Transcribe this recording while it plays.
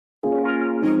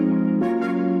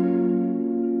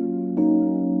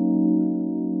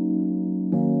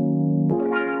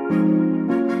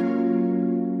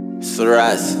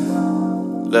Rise.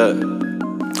 Look,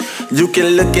 you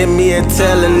can look at me and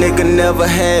tell a nigga never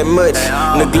had much.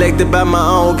 Neglected by my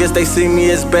own, guess they see me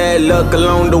as bad luck.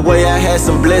 Along the way I had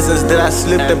some blessings that I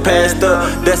slipped and passed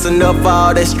up. That's enough for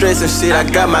all that stress and shit. I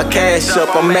got my cash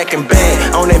up, I'm acting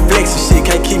bad on that flex and shit.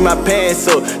 Can't keep my pants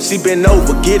up. She been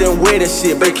over, getting wet and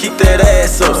shit, but keep that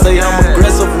ass up. Say I'm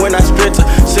aggressive when I stretch her.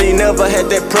 She ain't never had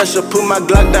that pressure. Put my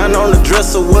Glock down on the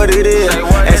dresser, what it is.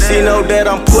 And she know that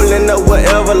I'm pulling up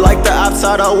whatever, like the ops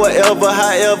out or whatever.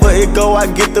 However it go, I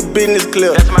get the business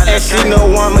clear. And she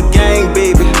know I'm a gang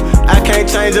baby. I can't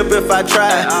change up if I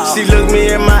try. She look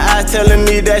me in my eyes telling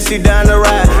me that she down to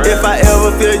ride. If I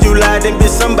ever feel you lie, then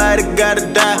bitch somebody gotta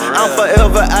die. I'm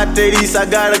forever out there east, I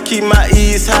gotta keep my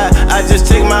ease high. I just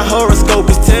check my horoscope,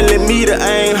 it's telling me to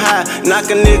aim high.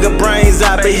 Knock a nigga brains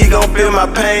out, but he gon' feel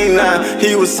my pain now.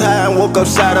 He was high and woke up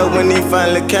shot up when he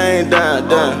finally came down.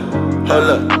 Hold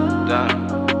up.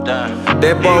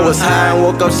 That boy was high and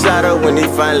woke up shot up when he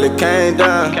finally came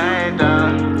down.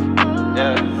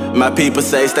 My people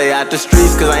say stay out the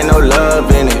streets cause ain't no love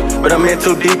in it. But I'm in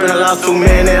too deep and I lost too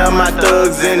many of my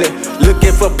thugs in it.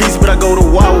 Looking for peace but I go to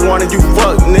war with one of you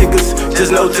fuck niggas.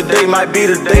 Just know today might be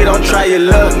the day, don't try your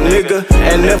luck nigga.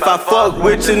 And if I fuck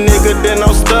with you nigga, then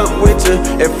I'm stuck with you.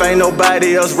 If ain't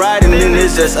nobody else riding, then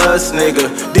it's just us nigga.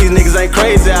 These niggas ain't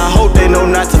crazy, I hope they know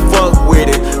not to fuck with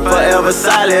it. Forever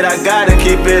solid, I gotta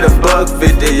keep it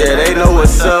 $1.50. Yeah, they know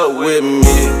what's up with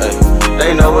me,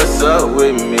 they know what's up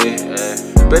with me.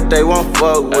 Bet they won't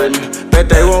fuck with me. Bet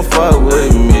they won't fuck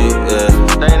with me. Yeah.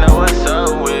 They know what's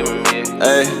up with me.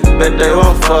 Ay, bet they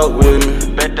won't fuck with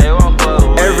me. Bet they won't fuck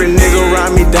with me. Every nigga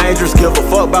around me dangerous. Give a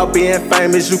fuck about being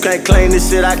famous. You can't claim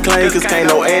this shit I claim, cause can't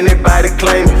know anybody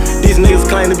claim it. These niggas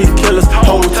claim to be killers.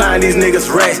 Whole time these niggas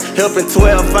rats. Helping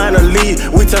 12 find a lead.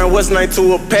 We turn what's name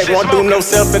to a pack. Won't do no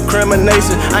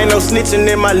self-incrimination. Ain't no snitching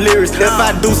in my lyrics. If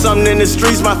I do something in the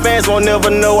streets, my fans won't never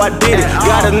know I did it.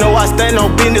 Gotta know I stand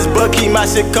on business, but keep my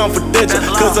shit confidential.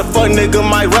 Cause a fuck nigga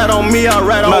might rat on me, I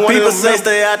rat on one of them. My people say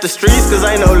stay out the streets cause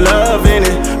ain't no love in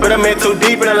it. But I'm in too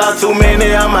deep and I lost too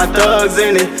many of my thugs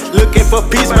in it. Looking for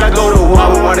peace but I go to war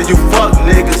with one of you fuck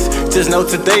niggas. Just know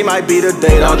today might be the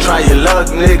day, don't try your luck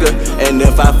nigga. And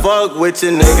if I fuck with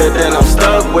you nigga, then I'm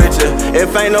stuck with you.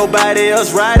 If ain't nobody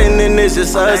else riding, then it's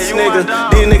just us nigga.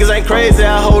 These niggas ain't crazy,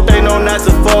 I hope they know not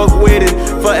to fuck with it.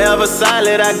 Forever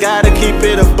solid, I gotta keep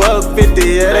it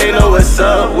 $1.50. Yeah, they know what's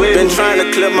up with me. Been trying to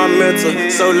clear my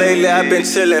mental, so lately I've been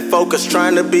chillin', focused,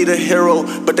 trying to be the hero.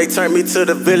 But they turned me to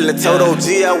the villain. Told OG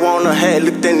I want a hat,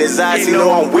 looked in his eyes, he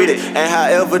know I'm with it. And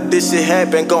however this shit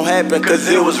happen, gon' happen, cause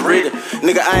it was written.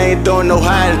 Nigga, I ain't doing no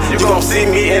hiding, you gon' see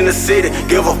me in the city.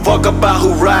 Give a fuck about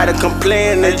who riding,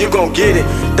 complain and you gon' get it.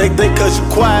 They think cause you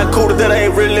quiet, cool, that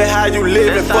ain't really how you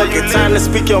living. Fuck it, time to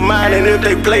speak your mind, and if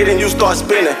they play then you start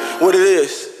spinning. What it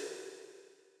is.